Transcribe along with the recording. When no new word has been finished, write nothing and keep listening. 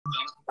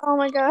Oh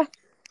my god.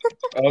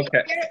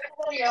 Okay.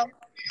 Hold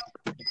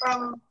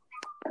on.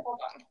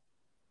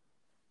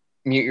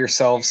 Mute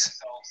yourselves.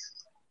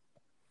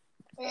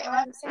 Wait, am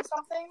I missing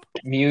something?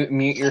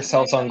 Mute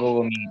yourselves on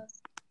Google Meet.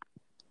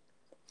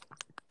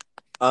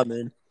 I'm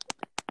in.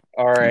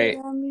 All right.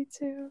 Yeah, me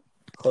too.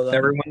 Hold on.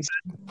 Everyone's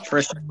in?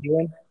 Trisha, you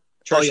in?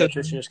 Oh yeah,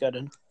 Tristan just got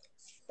in.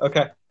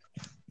 Okay.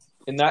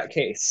 In that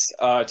case,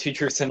 two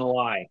truths and a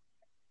lie.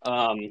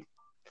 I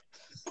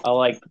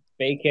like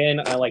bacon,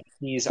 I like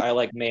cheese, I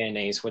like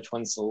mayonnaise. Which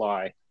one's the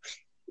lie?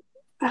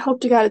 I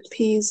hope to God it's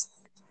peas.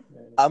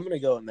 I'm gonna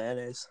go with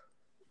mayonnaise.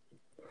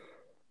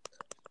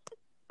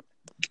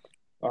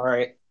 All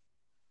right.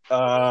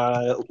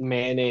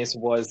 Mayonnaise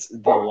was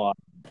the lie.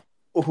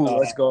 Ooh,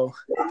 let's go.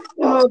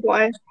 Oh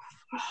boy.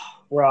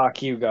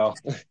 Rock, you go.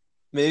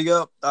 Me you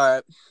go.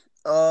 All right.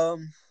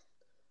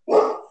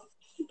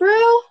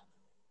 Bro.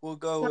 We'll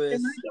go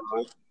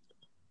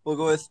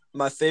with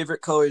my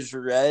favorite color is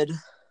red.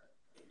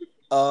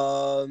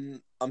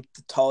 I'm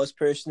the tallest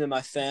person in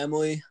my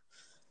family,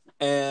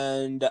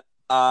 and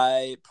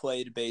I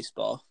played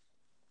baseball.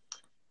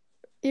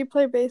 You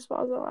play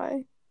baseball, is a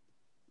lie.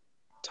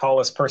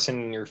 Tallest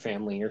person in your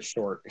family, you're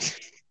short.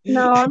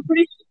 No, I'm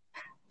pretty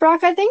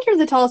Brock, I think you're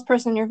the tallest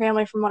person in your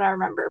family from what I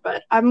remember,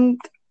 but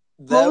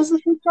what was the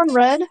first one?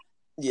 Red?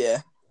 Yeah.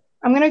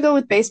 I'm gonna go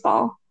with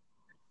baseball.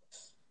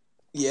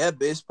 Yeah,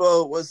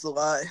 baseball was the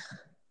lie.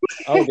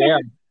 Oh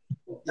damn.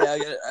 Yeah,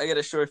 I got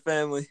a short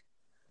family.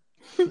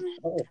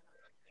 Oh.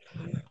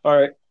 All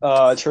right,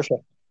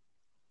 Trisha.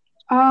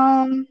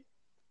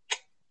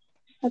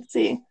 Let's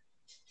see.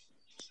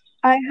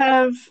 I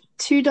have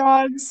 2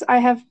 dogs, I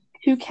have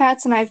 2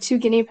 cats, and I have 2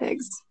 guinea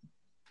pigs.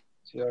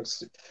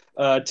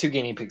 Two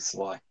guinea pigs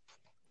lie.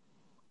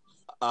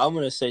 I'm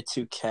gonna say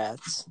 2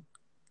 cats.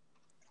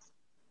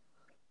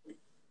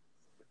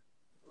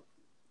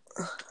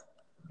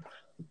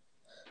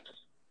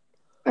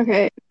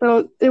 Okay,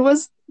 so it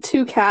was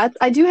 2 cats.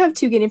 I do have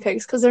 2 guinea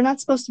pigs because they're not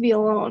supposed to be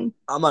alone.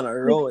 I'm on a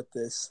roll with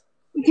this.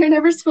 You're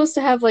never supposed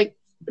to have like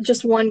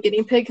just one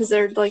guinea pig because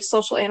they're like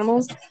social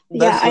animals.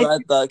 That's what I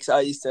thought, because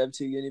I used to have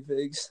 2 guinea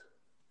pigs.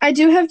 I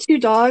do have 2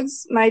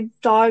 dogs. My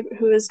dog,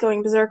 who is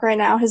going berserk right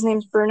now, his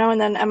name's Bruno. And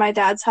then at my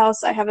dad's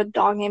house, I have a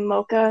dog named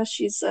Mocha.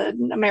 She's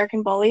an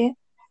American bully.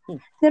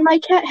 Then my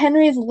cat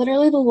Henry is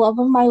literally the love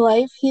of my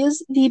life. He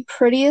is the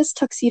prettiest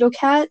tuxedo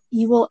cat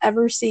you will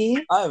ever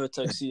see. I have a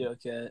tuxedo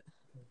cat.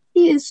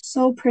 He is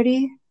so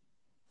pretty.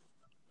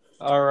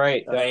 All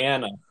right,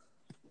 Diana.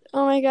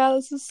 Oh my god,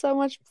 this is so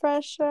much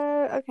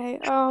pressure. Okay,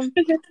 I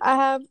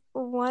have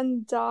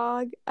 1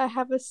 dog, I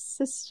have a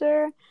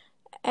sister,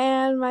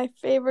 and my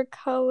favorite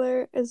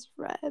color is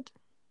red.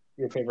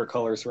 Your favorite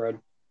color is red.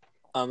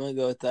 I'm gonna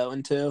go with that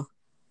one too.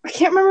 I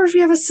can't remember if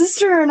you have a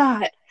sister or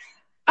not.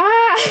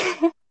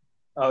 Ah!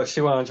 Oh, she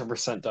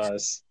 100%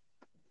 does.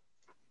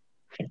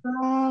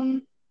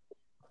 I'm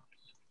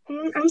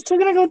still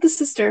gonna go with the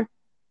sister.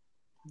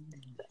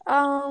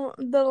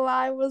 The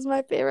lie was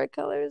my favorite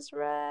color is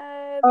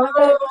red.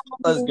 Oh,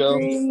 let's go.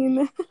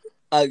 Green.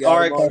 All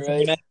right, guys,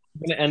 I'm gonna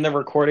end the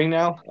recording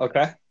now.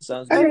 Okay.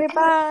 Sounds good. Okay,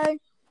 bye.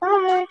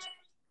 Bye.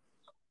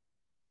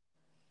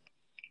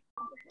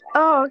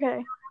 Oh,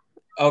 okay.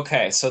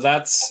 Okay, so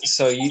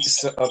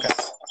okay.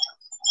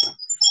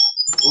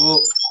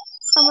 Ooh.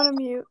 I'm gonna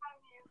mute.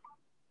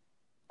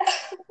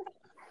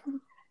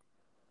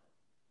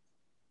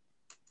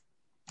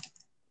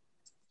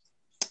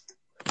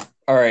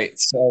 All right,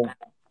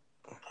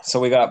 so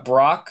we got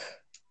Brock.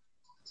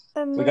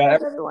 And we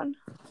got everyone.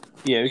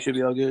 Yeah, we should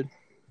be all good.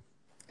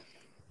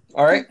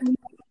 All right.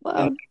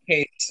 Loud. In that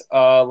case,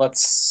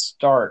 let's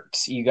start.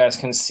 You guys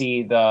can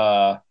see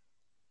the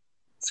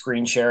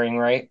screen sharing,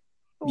 right?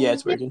 Yeah,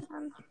 it's working.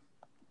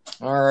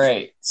 All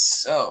right.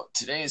 So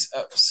today's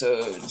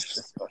episode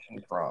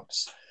discussion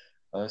prompts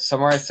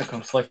summarize the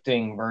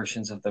conflicting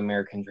versions of the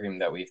American dream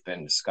that we've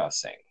been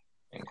discussing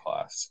in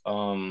class.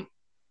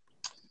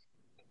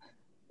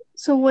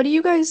 So what do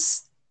you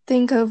guys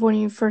think of when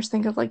you first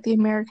think of like the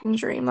American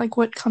dream? Like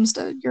what comes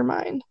to your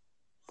mind?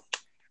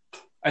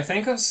 I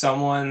think of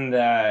someone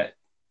that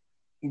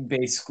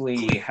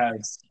basically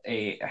has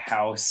a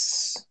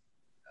house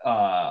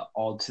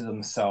all to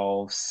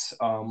themselves,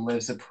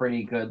 lives a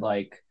pretty good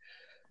like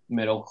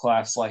middle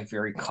class life,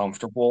 very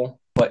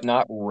comfortable, but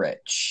not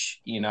rich,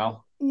 you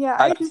know? Yeah,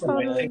 I just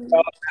totally think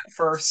about that at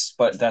first,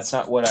 but that's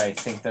not what I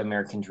think the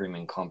American dream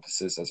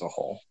encompasses as a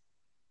whole.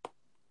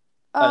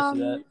 I see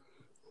that.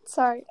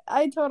 Sorry,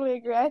 I totally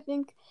agree. I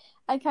think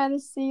I kind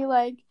of see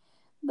like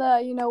the,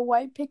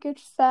 white picket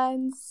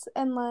fence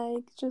and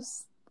like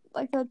just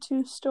like a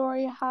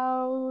 2-story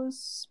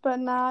house, but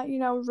not,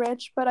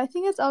 rich. But I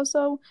think it's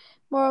also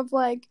more of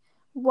like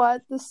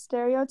what the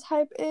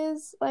stereotype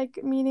is, like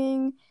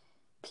meaning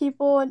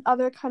people in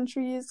other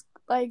countries,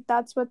 like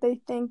that's what they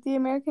think the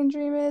American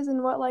dream is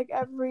and what like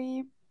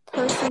every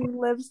person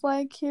lives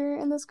like here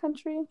in this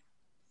country.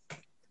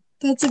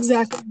 That's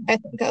exactly what I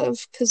think of,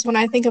 because when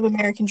I think of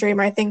American dream,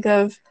 I think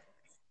of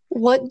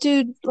what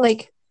do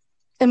like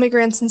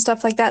immigrants and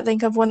stuff like that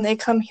think of when they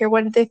come here.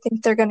 What do they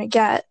think they're going to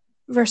get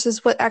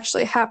versus what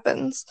actually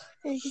happens.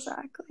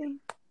 Exactly.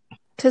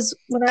 Because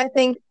when I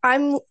think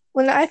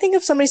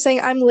of somebody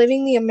saying I'm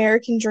living the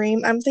American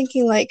dream, I'm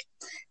thinking like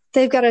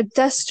they've got a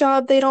desk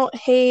job they don't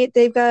hate,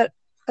 they've got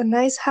a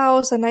nice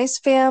house, a nice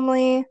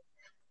family.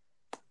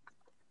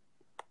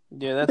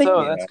 Yeah,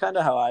 But that's kind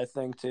of how I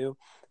think too.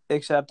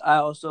 Except I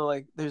also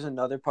like there's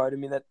another part of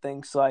me that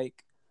thinks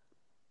like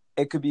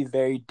it could be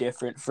very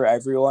different for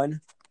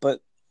everyone,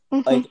 but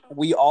like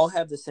we all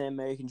have the same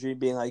American dream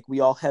being like we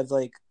all have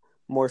like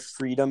more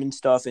freedom and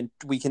stuff and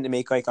we can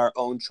make like our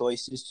own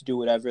choices to do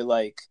whatever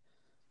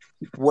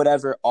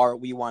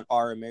we want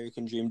our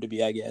American dream to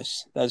be, I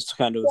guess. That's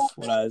kind of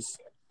what I've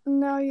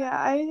No, yeah,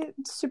 I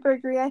super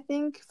agree. I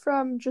think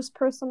from just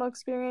personal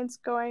experience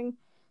going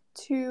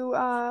to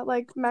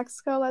like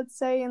Mexico, let's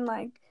say, and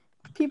like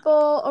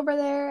people over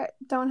there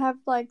don't have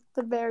like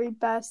the very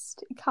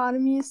best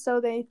economy,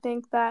 so they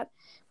think that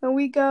when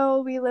we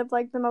go, we live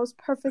like the most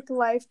perfect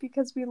life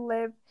because we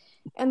live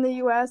in the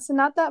US. And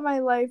not that my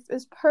life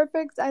is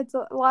perfect, it's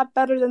a lot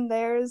better than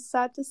theirs,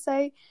 sad to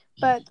say,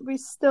 but we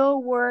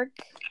still work.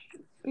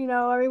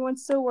 Everyone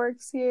still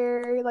works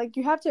here. Like,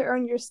 you have to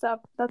earn your stuff.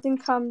 Nothing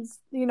comes,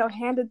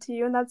 handed to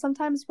you. And that's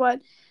sometimes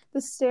what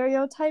the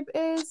stereotype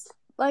is,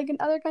 like, in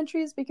other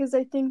countries, because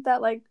they think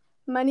that, like,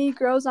 money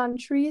grows on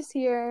trees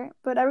here,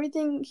 but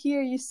everything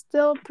here you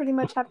still pretty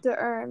much have to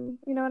earn.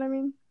 You know what I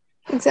mean?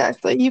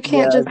 exactly. You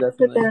can't just sit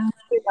definitely. there and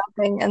do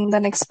nothing and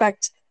then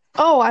expect,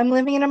 oh, I'm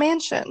living in a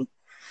mansion.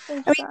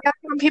 Exactly. I mean, yeah,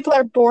 some people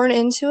are born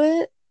into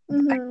it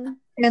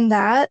and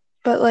that,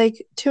 but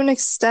like to an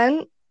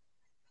extent,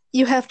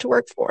 you have to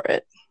work for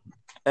it.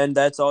 And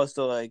that's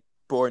also like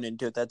born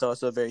into it. That's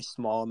also a very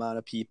small amount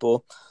of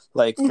people.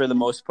 Like for the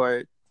most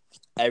part,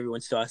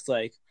 everyone still has to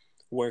like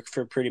work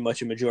for pretty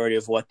much a majority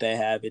of what they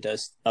have.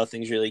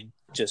 Nothing's really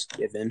just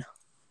given.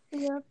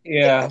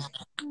 Yeah.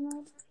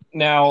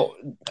 Now,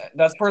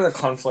 that's part of the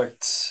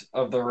conflict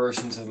of the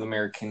versions of the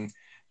American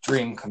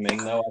dream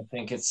coming, though. I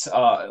think it's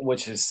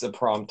which is the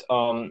prompt.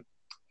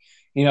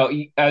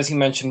 As you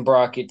mentioned,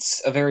 Brock,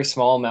 it's a very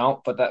small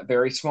amount, but that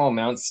very small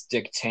amount's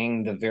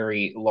dictating the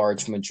very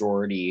large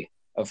majority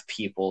of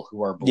people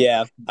who are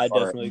Yeah, I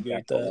definitely agree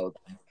with that.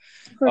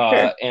 For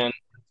sure.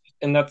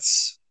 And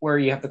that's where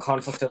you have the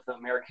conflict of the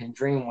American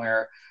dream,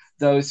 where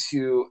those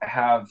who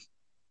have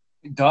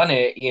done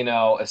it,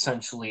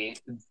 essentially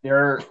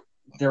they're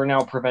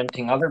now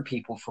preventing other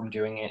people from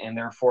doing it, and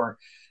therefore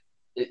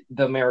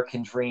the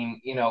American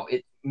dream,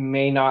 it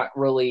may not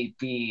really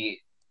be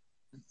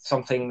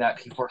something that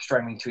people are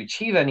striving to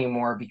achieve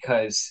anymore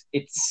because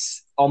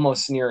it's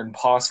almost near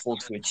impossible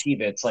to achieve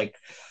it. It's like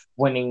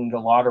winning the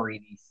lottery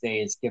these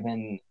days,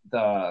 given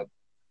the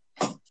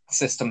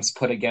systems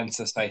put against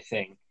us, I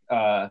think.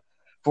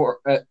 For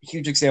a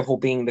huge example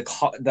being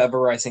the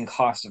ever-rising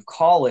cost of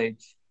college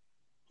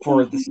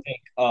for the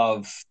sake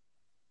of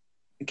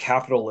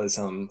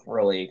capitalism,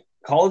 really.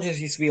 Colleges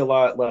used to be a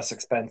lot less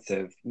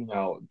expensive,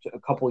 a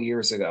couple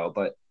years ago,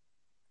 but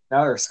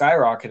now they're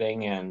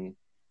skyrocketing, and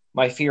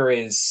my fear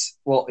is,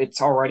 well,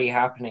 it's already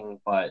happening,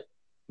 but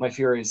my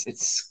fear is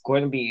it's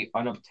going to be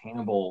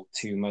unobtainable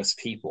to most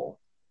people.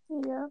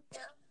 Yeah.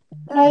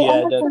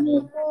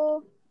 Definitely.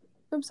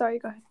 I'm sorry,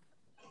 go ahead.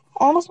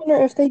 I almost wonder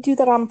if they do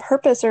that on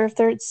purpose or if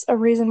there's a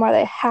reason why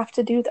they have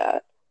to do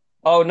that.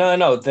 Oh,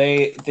 no,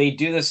 they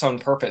do this on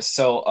purpose.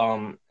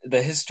 So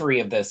the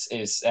history of this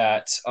is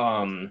that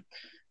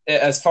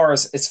as far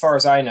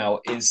as I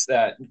know, is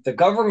that the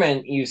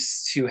government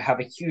used to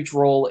have a huge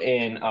role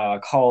in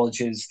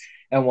colleges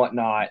and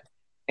whatnot,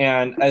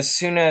 and as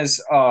soon as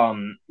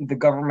the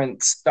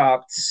government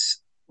stopped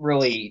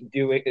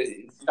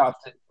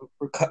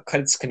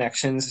cut its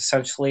connections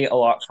essentially a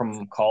lot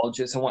from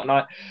colleges and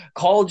whatnot,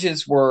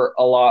 colleges were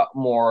a lot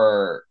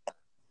more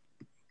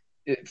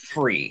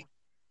free,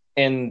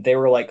 and they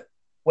were like,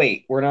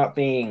 wait, we're not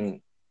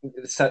being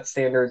set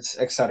standards,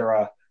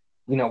 etc.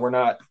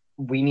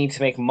 We need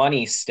to make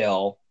money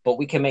still, but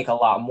we can make a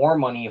lot more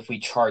money if we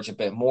charge a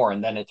bit more,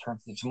 and then it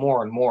turns into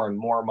more and more and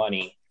more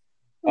money.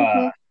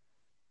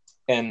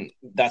 And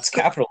that's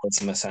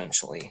capitalism,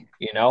 essentially.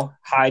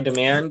 High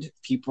demand,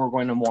 people are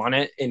going to want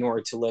it in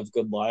order to live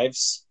good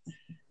lives.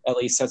 At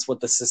least that's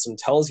what the system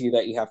tells you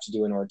that you have to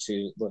do in order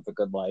to live a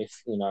good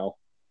life.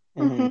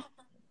 And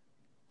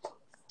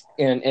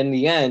in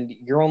the end,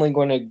 you're only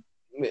going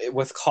to,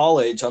 with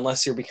college,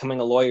 unless you're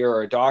becoming a lawyer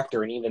or a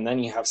doctor, and even then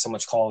you have so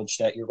much college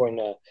debt, you're going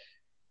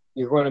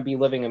to be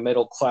living a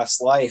middle class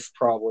life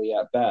probably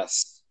at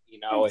best,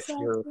 if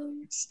you're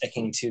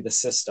sticking to the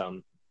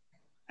system.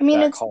 I mean,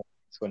 that college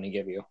is going to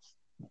give you.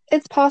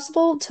 It's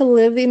possible to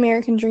live the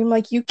American dream.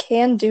 Like, you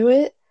can do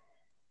it,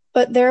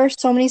 but there are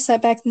so many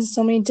setbacks and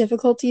so many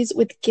difficulties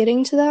with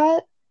getting to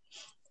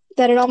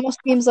that it almost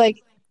seems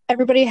like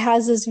everybody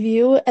has this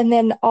view, and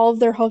then all of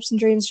their hopes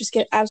and dreams just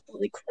get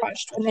absolutely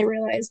crushed when they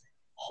realize,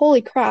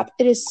 holy crap,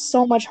 it is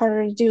so much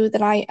harder to do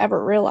than I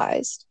ever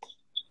realized.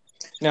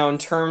 Now, in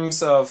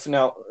terms of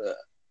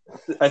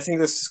I think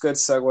this is a good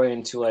segue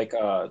into like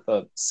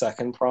the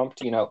second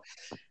prompt. How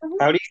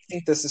do you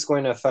think this is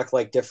going to affect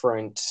like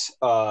different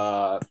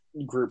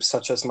groups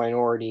such as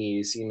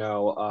minorities,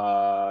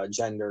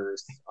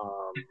 genders?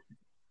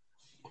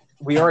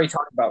 We already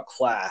talked about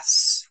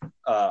class,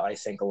 I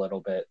think a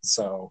little bit.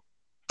 So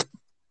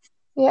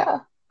Yeah.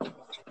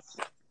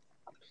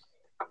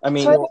 I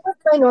mean, So I think with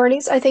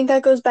minorities, I think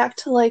that goes back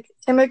to like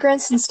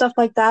immigrants and stuff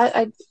like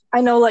that.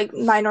 I know like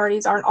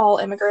minorities aren't all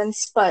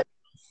immigrants, but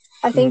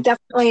I think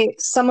definitely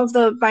some of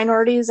the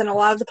minorities and a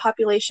lot of the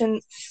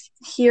population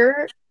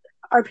here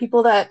are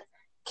people that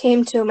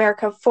came to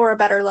America for a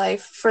better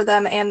life for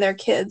them and their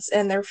kids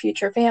and their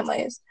future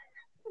families.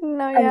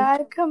 No, yeah,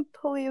 I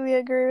completely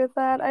agree with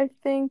that. I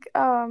think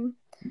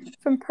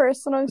from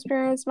personal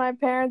experience, my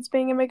parents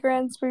being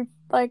immigrants, we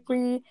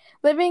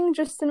living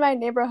just in my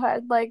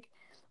neighborhood, like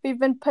we've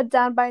been put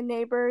down by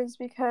neighbors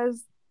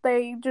because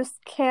they just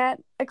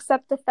can't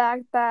accept the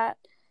fact that,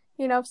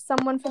 if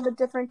someone from a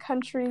different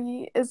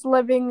country is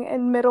living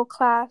in middle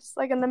class,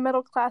 like in the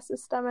middle class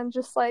system, and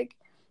just like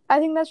I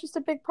think that's just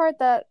a big part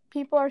that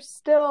people are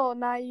still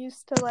not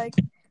used to, like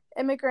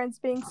immigrants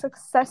being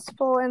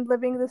successful and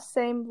living the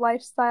same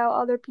lifestyle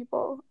other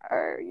people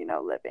are,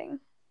 living.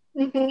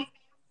 Mm-hmm.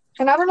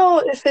 And I don't know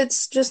if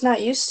it's just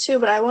not used to,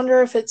 but I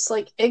wonder if it's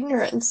like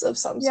ignorance of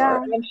some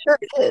sort. And I'm sure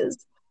it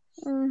is.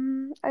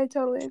 Mm-hmm. I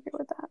totally agree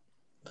with that.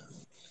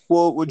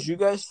 Well, would you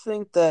guys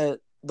think that,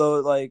 though,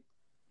 like,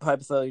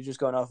 hypothetically, just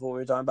going off what we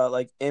were talking about,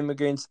 like,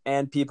 immigrants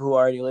and people who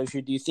already live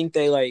here, do you think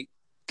they, like,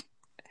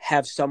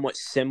 have somewhat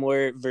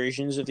similar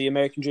versions of the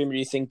American dream, or do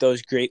you think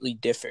those greatly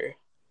differ?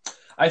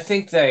 I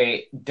think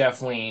they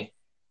definitely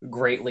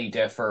greatly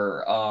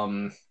differ.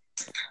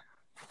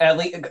 At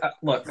least,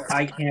 look,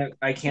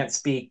 I can't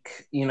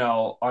speak,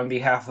 on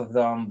behalf of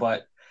them,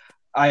 but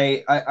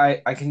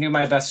I can do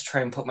my best to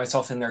try and put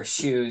myself in their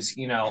shoes.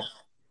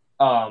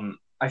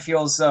 I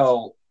feel as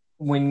though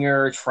when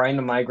you're trying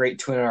to migrate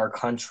to another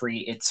country,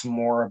 it's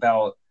more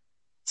about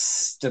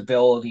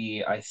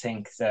stability, I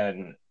think,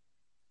 than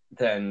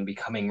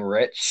becoming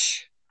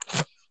rich.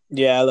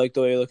 Yeah, I like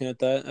the way you're looking at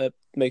that. That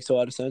makes a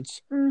lot of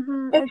sense.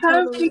 Mm-hmm. It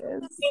kind of makes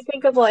me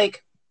think of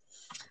like,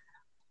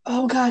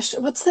 oh gosh,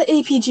 what's the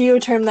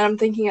APGO term that I'm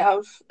thinking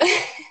of?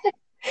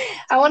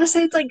 I want to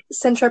say it's like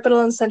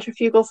centripetal and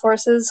centrifugal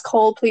forces.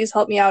 Cole, please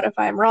help me out if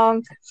I'm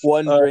wrong.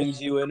 One brings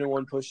you in and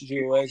one pushes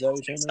you away. Is that what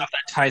you're saying? Stuff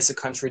that ties the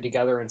country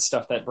together and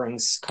stuff that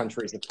brings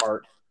countries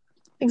apart.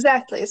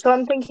 Exactly. So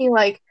I'm thinking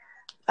like,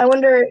 I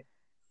wonder,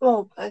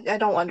 well, I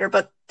don't wonder,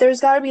 but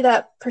there's got to be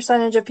that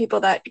percentage of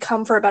people that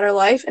come for a better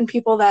life and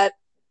people that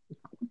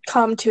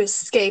come to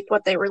escape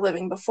what they were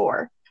living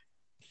before.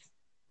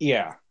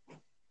 Yeah.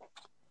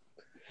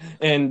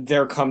 And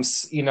there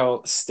comes,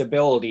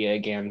 stability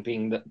again,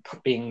 being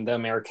the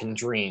American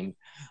dream.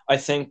 I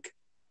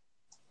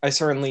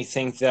certainly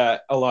think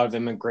that a lot of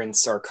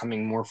immigrants are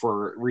coming more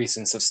for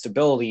reasons of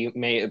stability,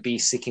 may it be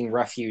seeking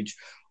refuge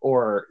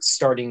or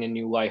starting a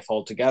new life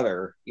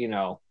altogether,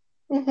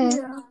 Mm-hmm.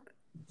 Yeah.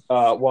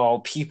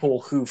 While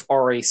people who've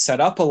already set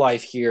up a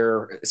life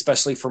here,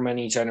 especially for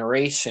many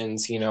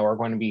generations, are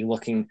going to be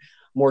looking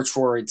more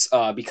towards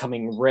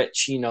becoming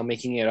rich,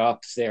 making it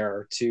up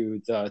there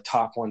to the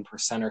top 1%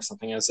 or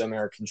something as the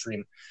American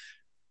dream.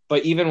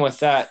 But even with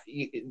that,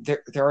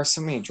 there are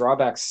so many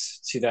drawbacks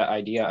to that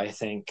idea, I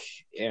think.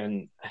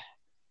 And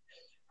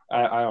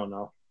I don't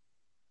know.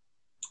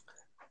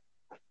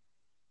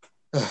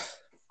 I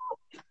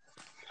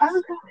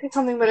was going to say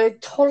something, but I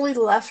totally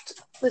left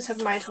the tip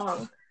of my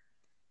tongue.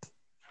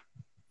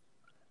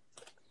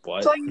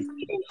 What? So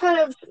you can kind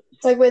of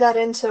segue that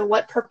into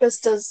what purpose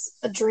does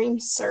a dream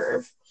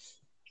serve?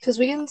 Because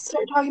we can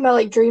start talking about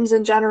like dreams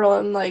in general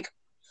and like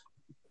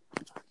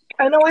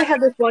I know I had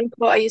this one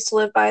quote I used to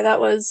live by that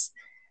was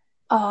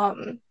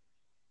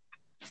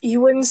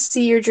you wouldn't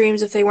see your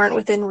dreams if they weren't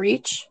within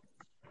reach.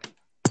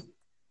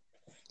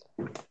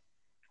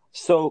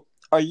 So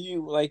are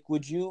you like,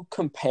 would you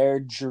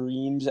compare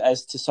dreams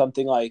as to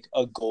something like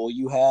a goal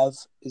you have?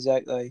 Is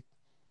that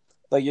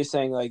like you're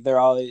saying, like they're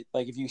all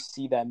like, if you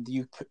see them,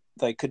 you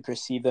like could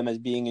perceive them as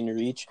being in your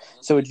reach.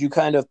 So would you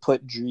kind of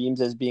put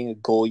dreams as being a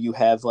goal you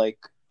have, like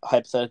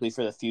hypothetically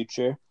for the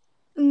future?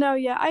 No,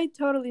 yeah, I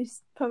totally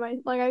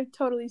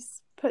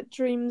put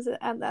dreams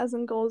as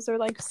in goals or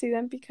like see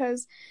them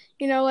because,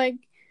 like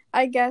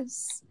I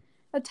guess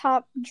a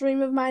top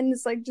dream of mine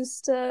is like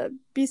just to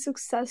be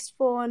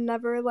successful and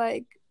never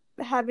like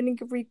have any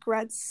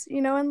regrets,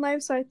 in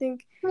life. So I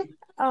think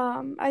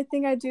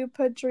I do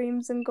put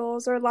dreams and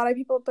goals, or a lot of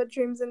people put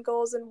dreams and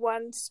goals in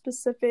one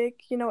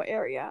specific,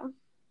 area.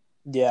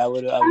 Yeah, I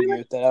would agree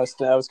with that.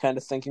 I was kind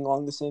of thinking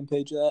along the same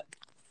page of that.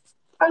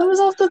 I was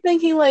also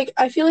thinking, like,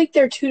 I feel like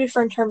they're two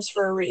different terms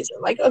for a reason.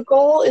 Like, a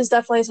goal is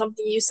definitely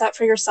something you set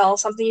for yourself,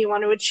 something you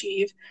want to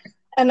achieve.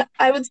 And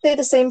I would say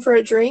the same for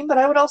a dream, but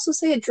I would also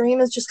say a dream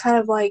is just kind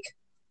of like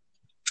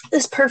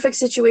this perfect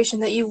situation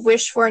that you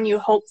wish for and you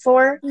hope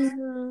for,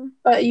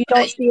 but you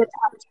don't see it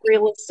as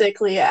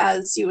realistically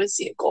as you would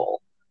see a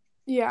goal.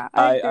 Yeah,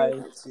 I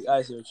see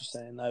what you're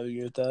saying. I would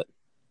agree with that.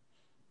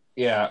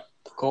 Yeah,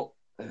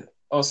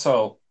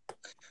 also,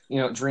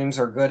 dreams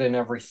are good and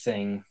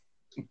everything,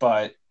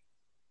 but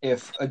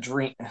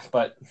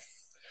but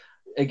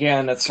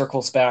again, that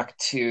circles back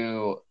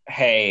to,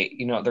 hey,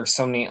 there's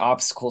so many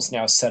obstacles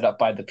now set up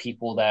by the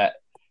people that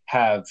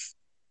have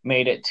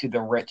made it to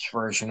the rich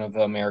version of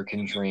the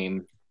American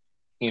dream.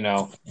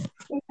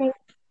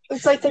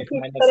 It's like they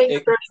keep setting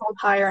threshold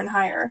higher and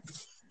higher.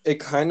 It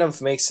kind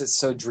of makes it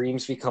so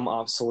dreams become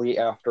obsolete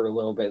after a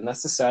little bit, and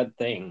that's the sad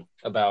thing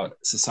about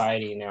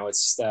society now.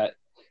 It's that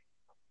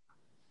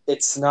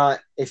it's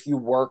not, if you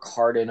work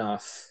hard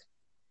enough,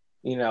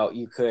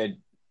 you could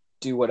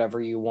do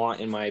whatever you want.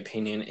 In my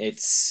opinion,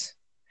 it's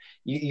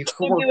you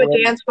could do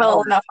a dance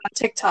well enough on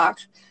TikTok.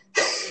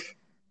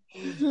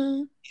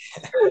 Mm-hmm.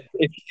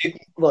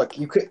 Look,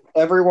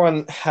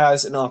 everyone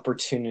has an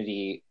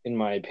opportunity, in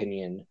my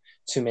opinion,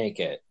 to make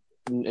it.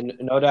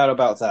 No doubt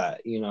about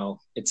that.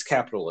 It's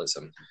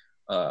capitalism.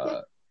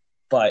 But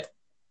but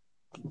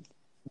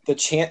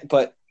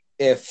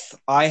if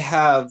I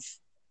have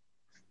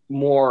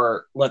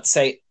more, let's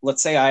say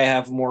I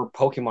have more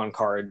Pokemon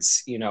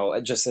cards,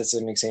 just as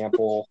an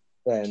example,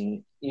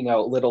 than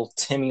little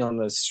Timmy on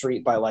the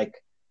street by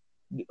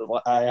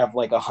I have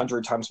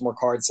 100 times more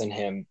cards than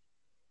him.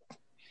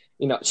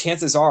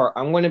 Chances are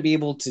I'm going to be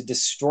able to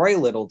destroy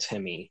little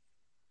Timmy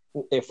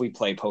if we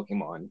play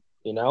Pokemon,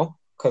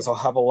 because I'll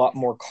have a lot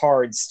more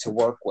cards to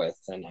work with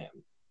than him.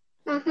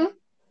 Mm-hmm.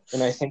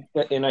 And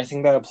I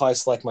think that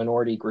applies to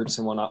minority groups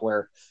and whatnot,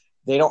 where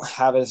they don't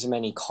have as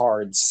many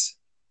cards.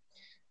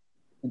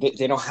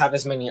 They don't have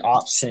as many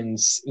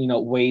options,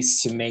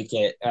 ways to make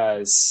it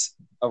as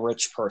a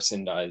rich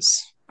person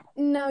does.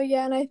 No,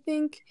 yeah, and I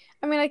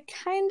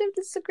kind of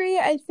disagree.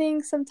 I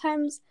think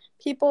sometimes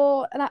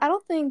people, and I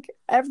don't think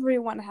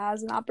everyone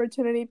has an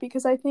opportunity,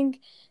 because I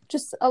think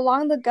just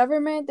along the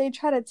government, they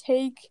try to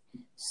take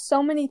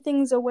so many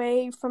things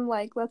away from,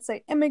 let's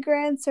say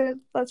immigrants, or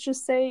let's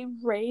just say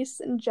race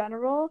in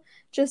general,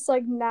 just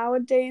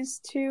nowadays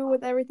too,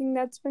 with everything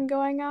that's been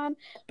going on.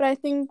 But I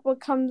think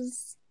what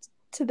comes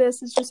to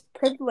this is just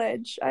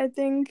privilege. I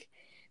think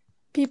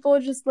people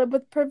just live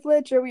with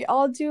privilege, or we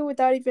all do,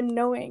 without even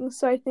knowing.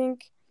 So I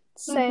think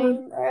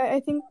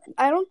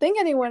I don't think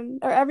anyone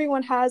or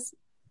everyone has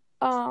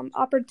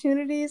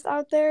opportunities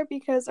out there,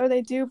 or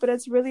they do, but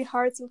it's really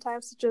hard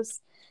sometimes to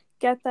just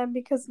get them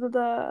because of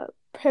the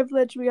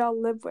privilege we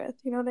all live with.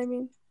 You know what I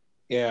mean?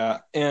 Yeah,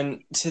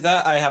 and to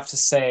that I have to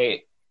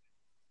say,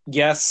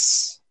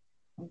 yes,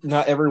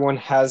 not everyone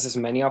has as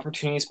many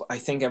opportunities, but I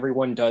think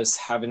everyone does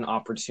have an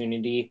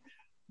opportunity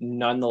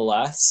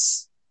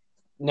nonetheless.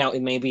 Now,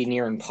 it may be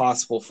near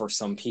impossible for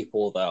some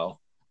people, though.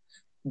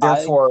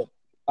 Therefore,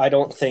 I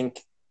don't think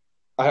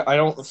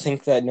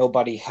that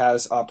nobody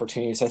has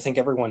opportunities. I think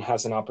everyone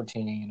has an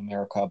opportunity in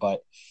America,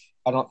 but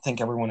I don't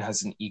think everyone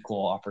has an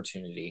equal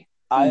opportunity.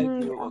 I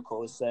agree with what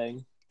Cole was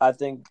saying. I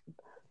think,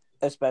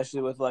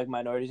 especially with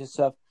minorities and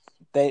stuff,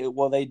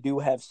 they do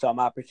have some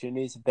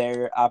opportunities.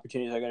 Their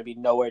opportunities are going to be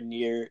nowhere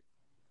near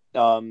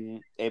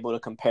able to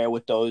compare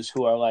with those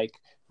who are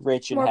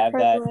rich and More have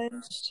privileged.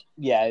 that.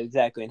 Yeah,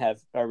 exactly, and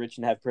are rich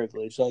and have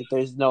privilege.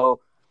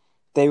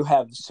 They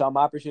have some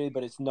opportunity,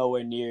 but it's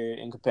nowhere near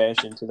in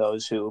comparison to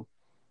those who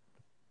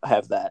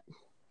have that.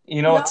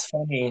 It's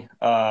funny.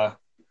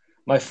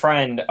 My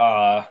friend,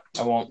 I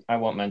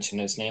won't mention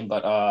his name,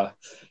 but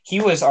he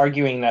was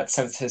arguing that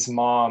since his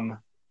mom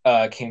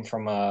came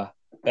from a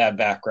bad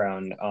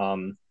background,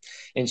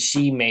 and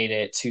she made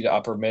it to the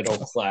upper middle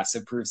class,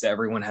 it proves that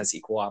everyone has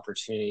equal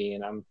opportunity.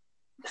 And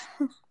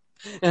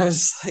I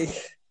was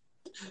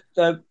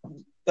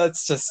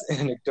that's just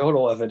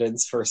anecdotal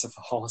evidence, first of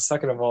all.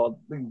 Second of all,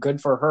 good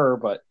for her,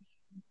 but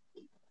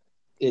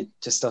it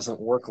just doesn't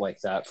work like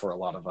that for a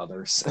lot of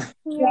others.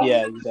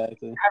 Yeah,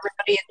 exactly.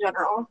 Everybody in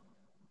general.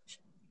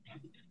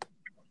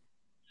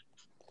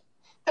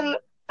 And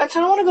I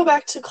kind of want to go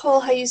back to Cole,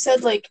 how you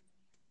said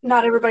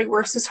not everybody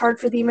works as hard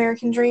for the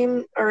American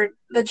dream, or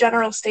the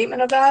general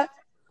statement of that.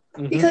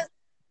 Mm-hmm. Because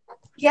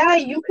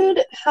you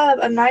could have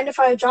a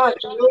 9-to-5 job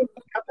and really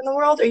move up in the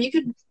world, or you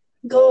could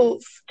go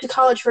to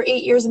college for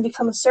 8 years and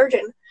become a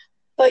surgeon.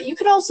 But you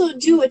could also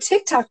do a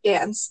TikTok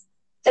dance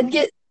and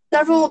get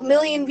several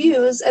million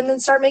views and then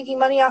start making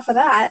money off of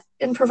that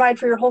and provide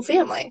for your whole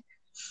family.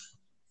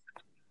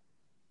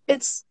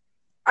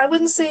 I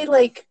wouldn't say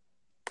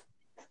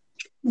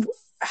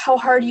how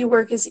hard you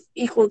work is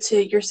equal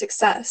to your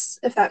success,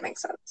 if that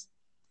makes sense.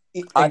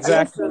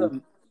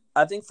 Exactly.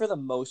 I think for the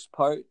most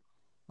part,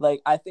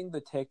 I think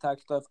the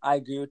TikTok stuff, I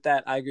agree with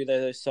that. I agree that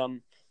there's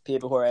some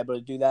people who are able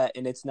to do that,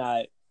 and it's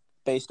not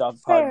based off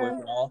of hard work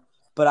at all.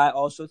 But I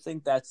also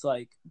think that's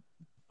a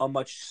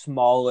much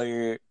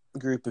smaller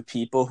group of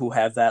people who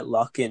have that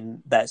luck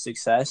and that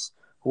success,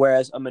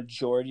 whereas a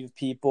majority of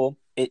people,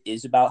 it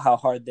is about how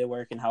hard they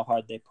work and how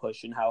hard they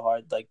push and how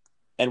hard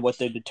and what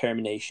their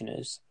determination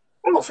is.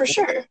 Oh, for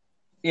sure.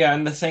 Yeah,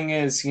 and the thing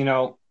is,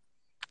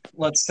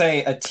 let's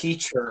say a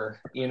teacher,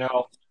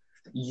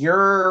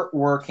 you're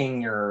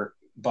working your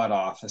butt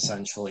off,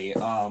 essentially.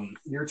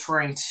 You're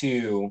trying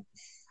to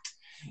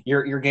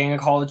you're getting a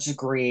college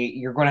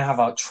degree. Going to have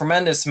a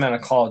tremendous amount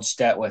of college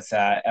debt with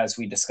that, as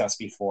we discussed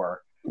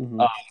before.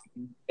 Mm-hmm.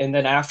 And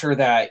then after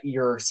that,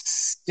 you're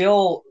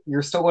still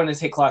going to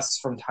take classes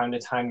from time to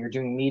time. You're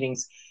doing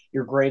meetings.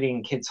 You're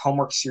grading kids'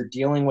 homeworks. You're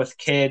dealing with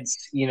kids.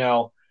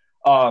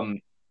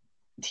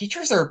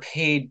 Teachers are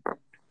paid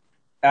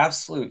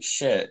absolute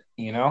shit.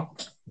 Yeah,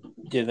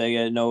 they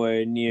get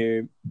nowhere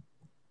near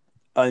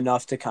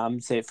enough to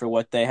compensate for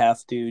what they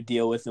have to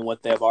deal with and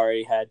what they've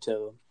already had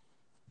to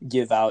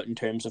give out in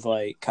terms of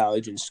like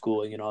college and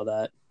schooling and all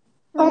that.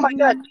 Oh my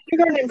God,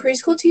 kindergarten and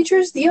preschool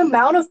teachers, the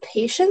amount of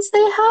patience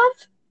they have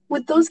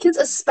with those kids,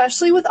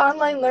 especially with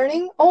online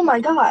learning, oh my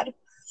God.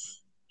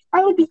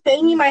 I would be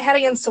banging my head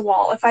against a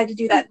wall if I had to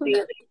do that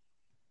daily.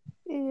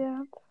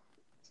 Yeah.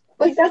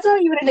 Like, that's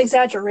not even an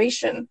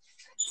exaggeration.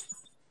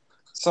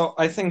 So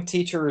I think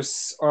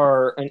teachers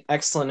are an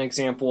excellent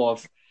example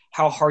of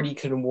how hard you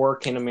can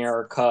work in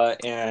America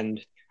and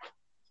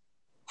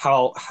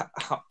how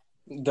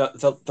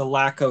the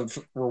lack of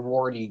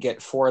reward you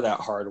get for that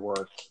hard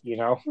work,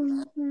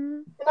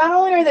 Mm-hmm. Not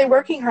only are they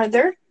working hard,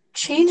 they're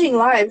changing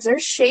lives. They're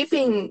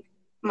shaping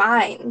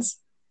minds.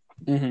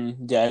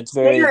 Mm-hmm. Yeah, it's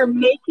They very. are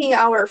making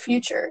our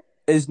future.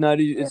 It's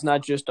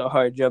not just a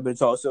hard job.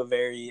 It's also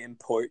very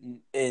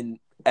important in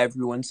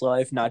everyone's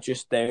life, not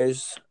just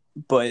theirs,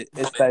 but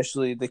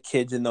especially the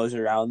kids and those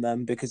around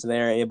them, because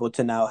they're able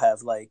to now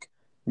have like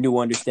new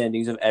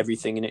understandings of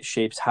everything, and it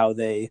shapes how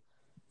they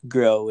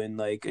grow and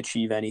like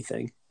achieve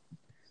anything.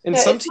 And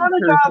Yeah, some it's not a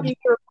teachers, job you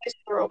can replace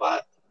with a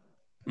robot.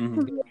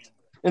 Mm-hmm.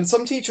 and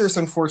some teachers,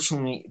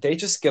 unfortunately, they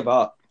just give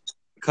up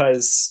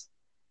because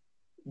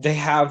they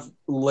have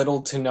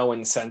little to no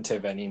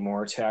incentive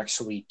anymore to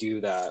actually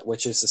do that,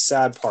 which is the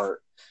sad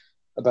part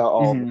about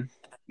all.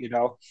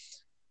 Mm-hmm.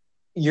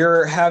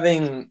 You're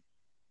having,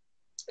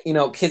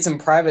 kids in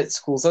private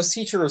schools. Those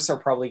teachers are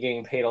probably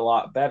getting paid a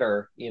lot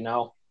better, and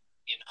Yeah.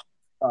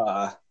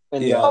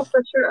 Oh,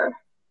 for sure.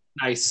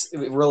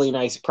 really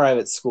nice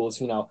private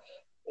schools, and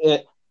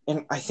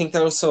I think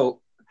that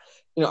also,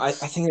 I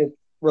think the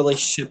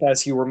relationship,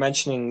 as you were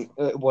mentioning,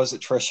 was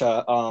it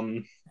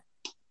Trisha?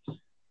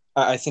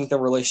 I think the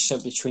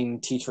relationship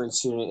between teacher and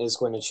student is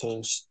going to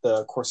change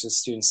the course of the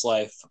student's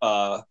life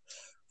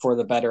for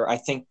the better. I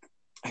think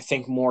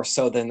more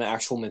so than the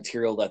actual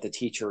material that the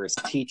teacher is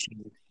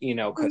teaching,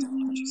 because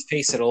just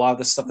face it, a lot of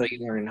the stuff that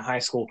you learn in high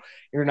school,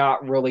 you're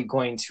not really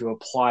going to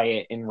apply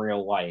it in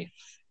real life,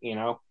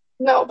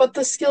 No, but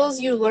the skills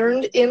you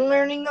learned in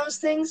learning those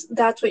things,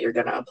 that's what you're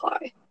going to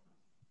apply.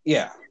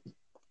 Yeah.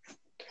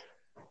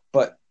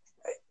 But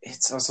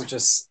it's also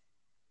just,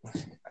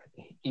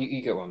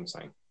 you get what I'm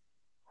saying.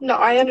 No,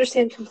 I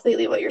understand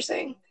completely what you're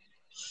saying.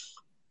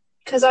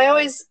 Because I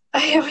always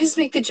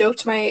make the joke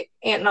to my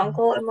aunt and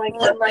uncle. I'm like,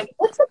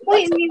 what's the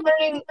point in me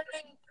learning,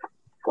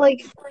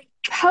 like,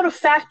 how to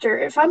factor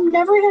if I'm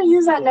never going to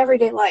use that in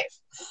everyday life?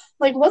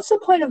 Like, what's the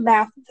point of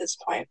math at this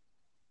point?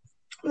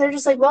 And they're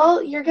just like,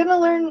 well, you're going to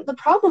learn the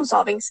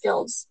problem-solving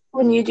skills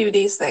when you do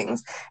these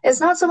things. It's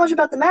not so much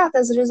about the math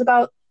as it is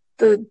about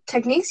the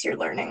techniques you're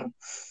learning.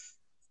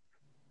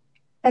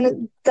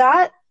 And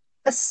that,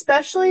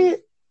 especially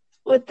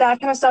with that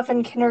kind of stuff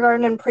in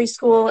kindergarten and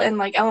preschool and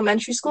like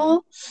elementary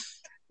school,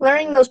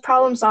 learning those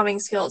problem solving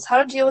skills,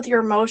 how to deal with your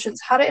emotions,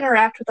 how to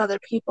interact with other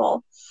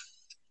people,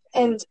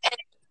 and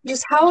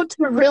just how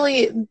to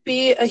really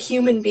be a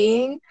human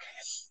being.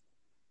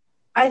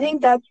 I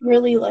think that's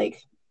really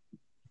like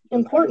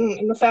important.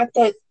 And the fact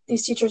that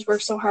these teachers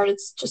work so hard,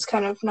 it's just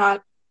kind of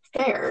not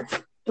fair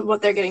to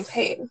what they're getting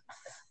paid.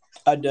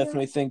 I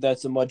definitely think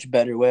that's a much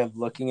better way of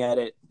looking at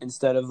it,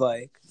 instead of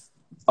like,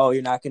 oh,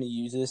 you're not going to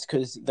use this,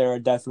 because there are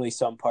definitely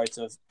some parts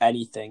of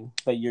anything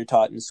that you're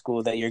taught in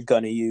school that you're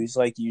going to use,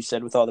 like you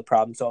said, with all the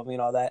problem solving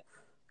and all that.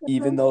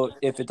 Even though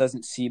if it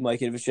doesn't seem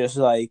like it was just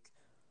like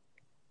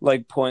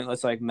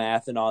pointless, like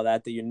math and all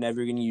that you're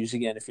never going to use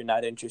again if you're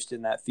not interested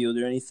in that field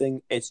or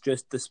anything, it's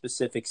just the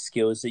specific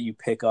skills that you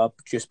pick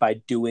up just by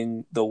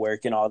doing the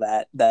work and all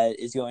that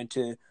is going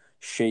to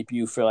shape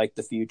you for like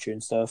the future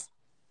and stuff.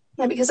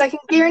 Yeah, because I can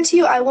guarantee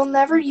you I will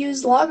never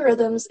use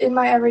logarithms in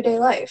my everyday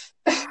life.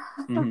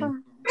 Mm-hmm.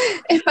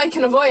 If I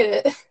can avoid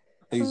it.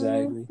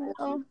 Exactly.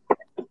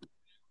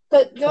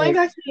 But going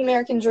back to the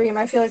American dream,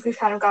 I feel like we've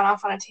kind of gone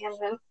off on a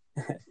tangent.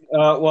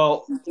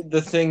 Well,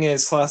 the thing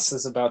is, class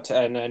is about to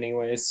end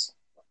anyways.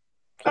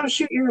 Oh,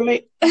 shoot, you're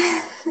right.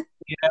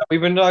 Yeah,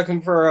 we've been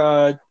talking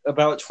for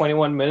about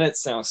 21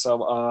 minutes now,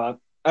 so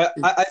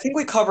I think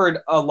we covered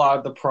a lot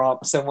of the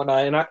prompts and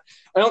whatnot, and I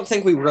don't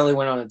think we really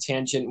went on a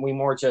tangent. We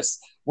more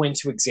just went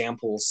to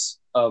examples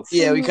of...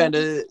 Yeah, we kind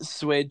of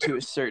swayed to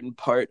a certain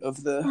part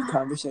of the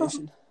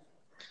conversation.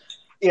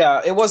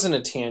 Yeah, it wasn't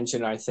a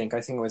tangent, I think.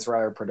 I think it was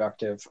rather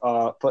productive.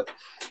 But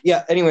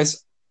yeah,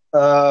 anyways,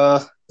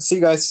 see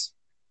you guys.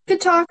 Good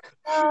talk.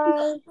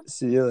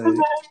 See you later.